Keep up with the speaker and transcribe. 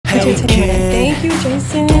entertainment. Thank you,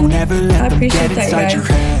 Jason. I appreciate that, guys.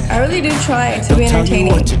 I really do try to be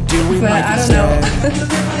entertaining, but I don't know.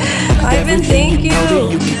 Ivan, thank you.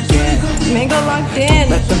 Mango locked in.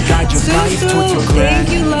 Susu, thank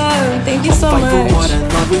you, love. Thank you so much.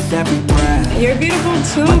 You're beautiful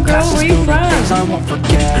too, girl. Where you from?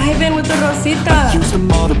 Ivan with the Rosita.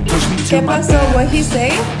 ¿Qué pasó? What'd he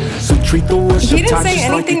say? He didn't say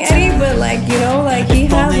anything, Eddie, but like, you know, like he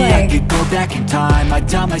had like,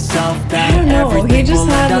 I don't know, he just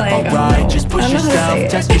had like, I don't know how to say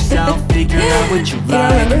it. You don't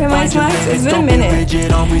remember him, Ice Max? It's been a minute.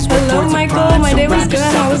 Hello, Michael. My day was good.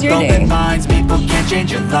 How was your day? Can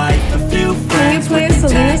you play a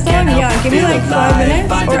Selena song? Yeah, give me like 5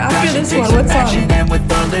 minutes. Or after this one, what song?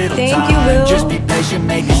 Thank you, Will.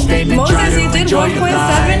 Moses, you did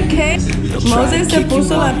 1.7K. Moses se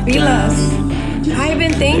puso las pilas.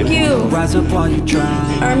 Ivan, thank you.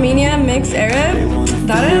 Armenia mix Arab?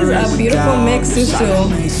 That is a beautiful mix, Susu.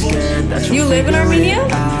 You live in Armenia?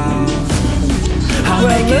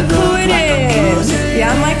 Well, look who it is.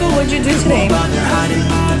 Yeah, Michael, what'd you do today?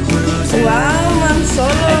 Wow, I'm solo.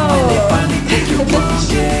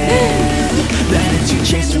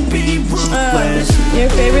 Your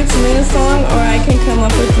favorite Selena song, or I can come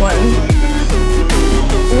up with one.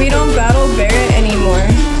 We don't battle Barrett anymore,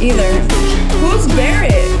 either. Who's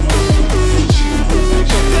Barrett?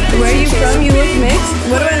 Where are you from? You look mixed?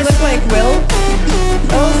 What do I look like, Will?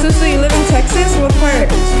 Oh, Susu, you live in Texas? What part?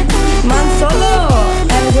 Mansolo!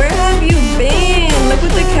 And where have you been? Look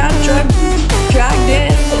what the cat dragged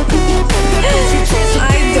in.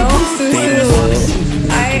 I don't, Susu.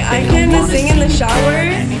 I can sing in the shower,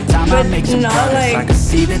 but not like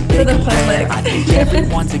for the public.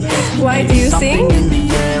 Why do you sing?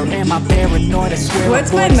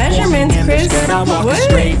 What's my measurements, Chris?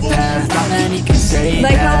 What?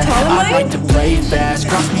 Like how tall am I?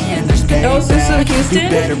 Oh, Susu, Houston?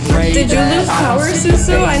 Did you lose power,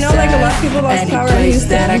 Susu? I know like a lot of people lost power in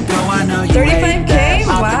Houston. 35K?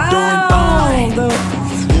 Wow!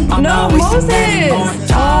 No, Moses!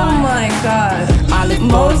 Oh my god.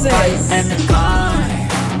 Moses.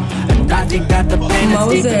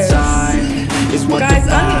 Moses. Guys,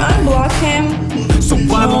 unblock him. Oh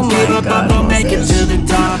my god,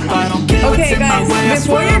 okay, guys,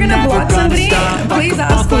 before you're gonna block somebody, please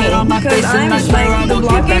ask me, because I'm like, the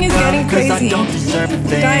blocking is getting crazy.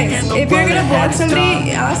 Guys, if you're gonna block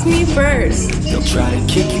somebody, ask me first. They'll try to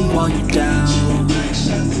kick you while you're down.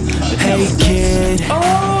 Hey kid.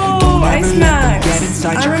 Oh, Ice Max.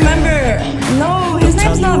 I remember. No, his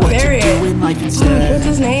name's not Barrett. What's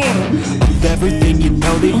his name? Everything you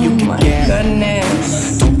know that you can get.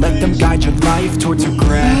 Goodness. Don't let them guide your life towards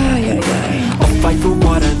regret. I'll fight for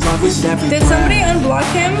what I love with every breath. Did somebody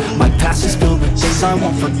unblock him? My past is filled with things I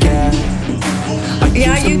won't forget.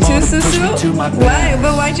 Yeah, you too, Susu? Why?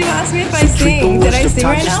 But why'd you ask me if I sing? Did I sing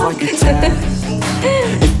right now?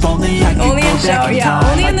 Only in shower,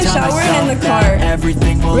 yeah, only in the shower and in the car.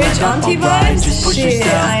 Rich auntie vibes? Shit,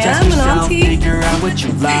 I am an auntie.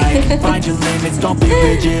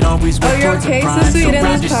 Oh, you're okay, Susu? You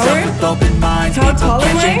didn't lose power? How tall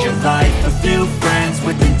am I? A few friends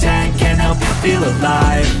with intent can help you feel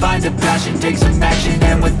alive. Find a passion, take some action,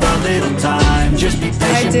 and with a little time, just be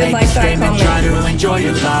patient, make a statement, try to enjoy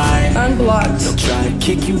your life. Unblocked. They'll try to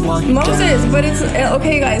kick you while you're Moses, but it's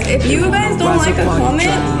okay, guys. If you guys don't like a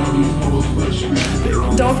comment,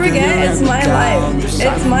 don't forget, it's my life.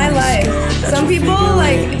 It's my life. Some people,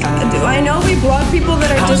 like, I know we block people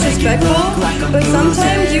that are disrespectful, but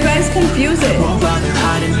sometimes you guys confuse it.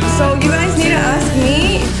 So you guys need to ask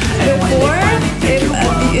me before if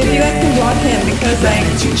you guys can block him, because like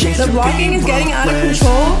the blocking is getting out of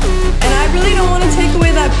control, and I really don't want to take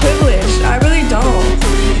away that privilege. I really don't.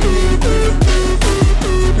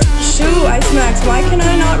 Shoot, Ice Max, why can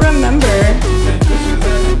I not remember?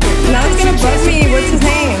 Now it's gonna bug me. What's his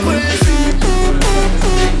name?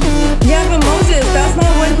 Yeah, but Moses, that's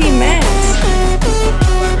not what he meant.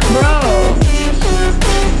 Bro.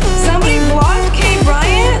 Somebody block K.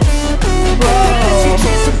 Bryant? Bro.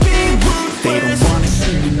 They don't wanna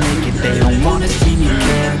see me make it, they don't wanna see me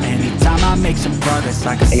care. Anytime I make some progress,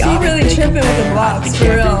 I can see y'all really tripping with the blocks,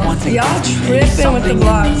 for real. Y'all tripping with the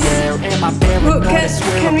blocks.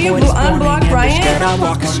 Can you unblock Bryant? I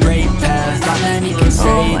walk a straight path, not many can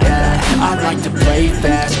say that. I like to play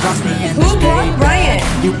fast, cross me in the who blocked Bryant?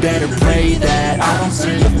 You better pray that I don't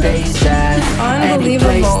see your face at any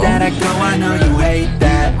place that I go. I know you hate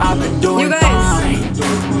that. I've been doing fine.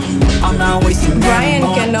 I'm not wasting Brian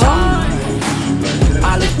any more time.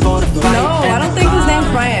 I live for the fight. No, I don't think his name's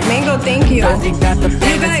Brian. Mango, thank you. You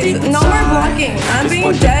guys, no more blocking. I'm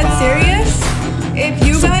being dead serious. If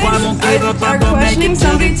you guys are questioning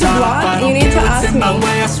somebody to block, you need to ask me.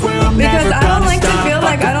 Because I don't like to feel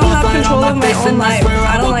like I don't have control of my own life.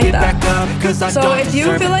 I don't like that. So if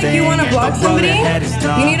you feel like you want to block somebody,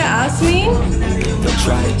 you need to ask me.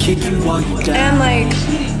 And like,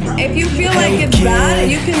 if you feel like it's bad,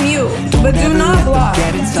 you can mute. But do not block.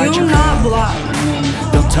 Do not block.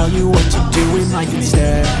 They'll tell you what to do in life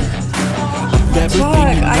instead. Fuck,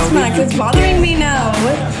 Ice Max, it's bothering me now.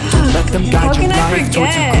 What? How can I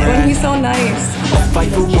forget when he's so nice?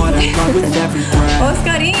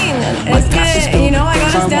 Oscarín, es que, you know, I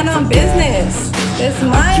gotta stand on business. It's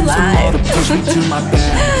my life.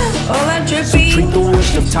 Hola, Drippy.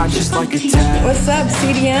 What's up,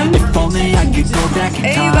 CDM?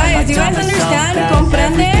 Hey, you guys understand?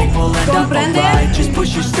 Comprende? Comprende?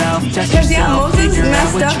 Because yeah, Moses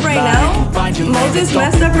messed up right now. Moses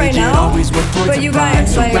messed up right now. But you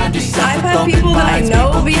guys, like, I've had people that I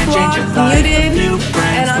know be blocked, muted,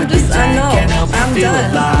 and I'm done.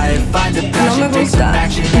 No me gusta.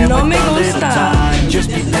 No me gusta.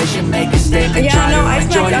 Yeah, no, Ice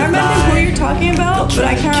Max, I remember who you're talking about, but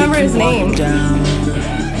I can't remember his name.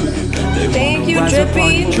 Thank you,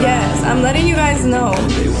 Drippy. Yes, I'm letting you guys know.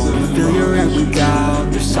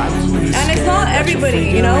 And it's not everybody,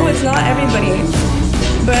 you know? It's not everybody.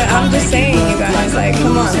 But I'm just saying, you guys, like,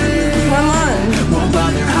 come on. Come on.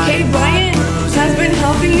 Okay, Brian has been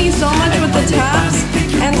helping me so much with the taps,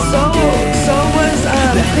 and so was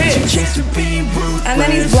Chris. And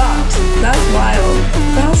then he's blocked. That's wild.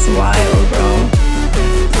 That's wild, bro.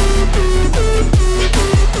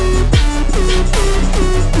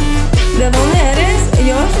 ¿De dónde eres?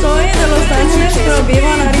 Yo soy de Los Ángeles, pero vivo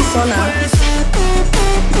en Arizona.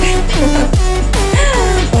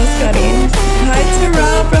 Oscarín. Hi,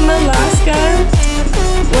 Terrell from Alaska.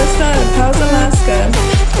 What's up? How's Alaska?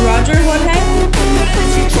 Roger, Jorge?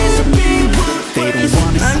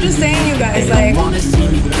 I'm just saying, you guys, like,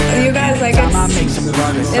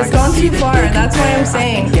 it's gone too far. That's why I'm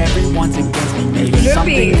saying. Drippy.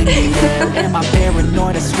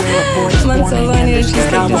 Mansolo, I need a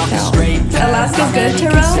cheesecake discount. Alaska's good,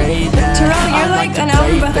 Terrell? Terrell, you're like an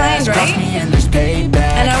hour behind, right?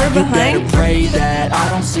 An hour behind? I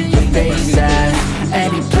don't see your face at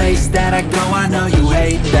any place that I go. I know you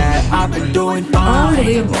hate that. I've been doing fine.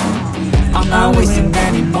 Unbelievable. I'm not wasting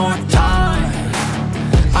any more time.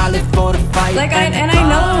 I live for the fight. Like, I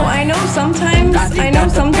know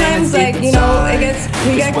sometimes, like, you know,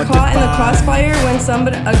 we get caught in the crossfire when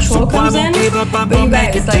a troll comes in. But you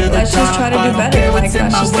guys, like, let's just try to do better. Like,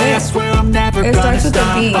 that's just it. It starts with a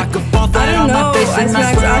B. I don't know, Ice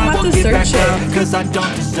Max, I'll have to search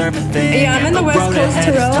it. Yeah, I'm in the West Coast,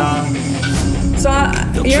 Terrell. So,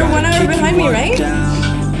 you're 1 hour behind me, right?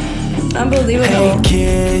 Unbelievable. Hey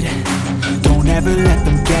kid, don't ever let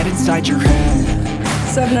them get inside your head.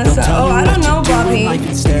 Oh, I don't know, Bobby. I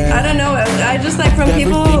don't know. I just, like, from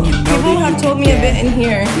people have told me a bit in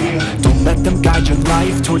here. Don't let them guide your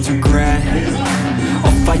life towards regret.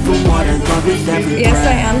 I'll fight for what I love with every breath. Yes,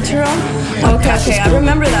 I am, Terrell. Okay, I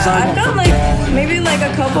remember that. I've got, like, maybe, like,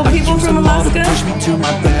 a couple people from Alaska.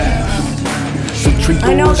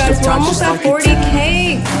 I know, guys, we're almost at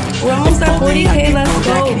 40K. We're almost at 40K, let's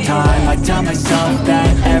go. I tell myself that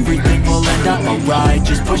everything will end up alright.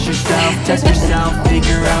 Just push yourself, test yourself,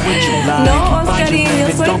 figure out what you like. No, Oscarín, yo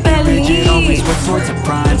soy feliz. Always work towards a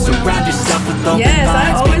prime. Surround yourself with open minds. Yes,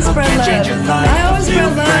 I always spread love. I always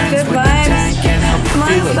spread love, good vibes.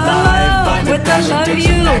 My solo, with the love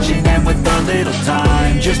you. And with a little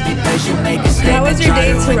time, just be patient, make a statement. How was your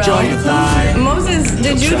day, Terrell? Moses,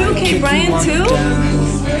 did you do K. Brian too?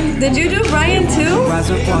 Did you do Brian too?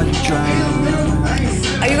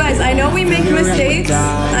 You guys, I know we make mistakes.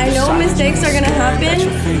 I know mistakes are gonna happen,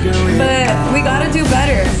 but we gotta do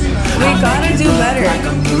better. We gotta do better.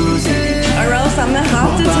 Or else I'm gonna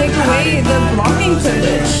have to take away the blocking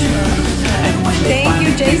privilege. Thank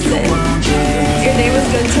you, Jason. Your day was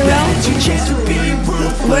good, Terrell?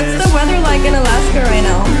 What's the weather like in Alaska right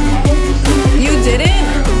now? You didn't?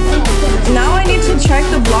 Now I need to check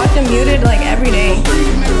the blocked and muted like every day.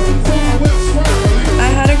 I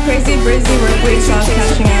had a crazy busy work week, so I was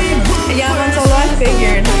catching up. Yeah, Mansolo, I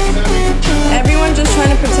figured. Everyone just trying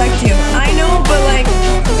to protect you. I know, but like,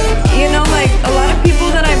 you know, like a lot of people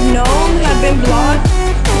that I've known have been blocked.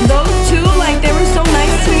 Those two, like, they were so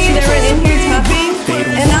nice to me. They were in here tapping,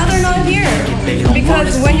 and now they're not here.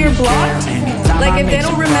 Because when you're blocked, like, if they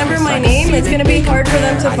don't remember my name, it's gonna be hard for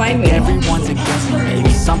them to find me. El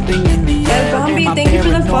Bambi, thank you for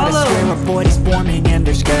the follow. warming and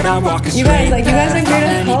they're scared I walk a you guys, like, you guys are here to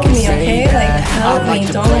help me, okay? Like, help me.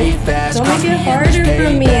 Don't make it harder for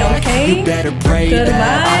me, okay? Good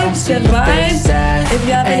vibes, good vibes. If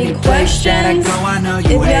you have any questions,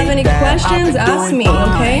 ask me,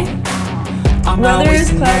 okay? Weather is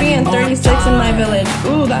cloudy and 36 in my village.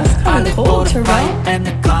 Ooh, that's kind of cold, Terrell.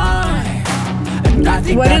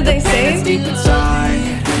 What did they say?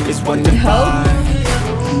 Help?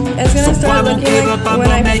 It's gonna start looking like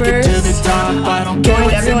when I first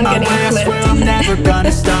joined everyone getting clipped.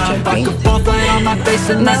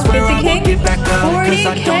 Now 50K?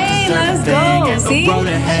 40K, let's go! See?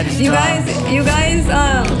 You guys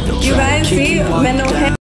see?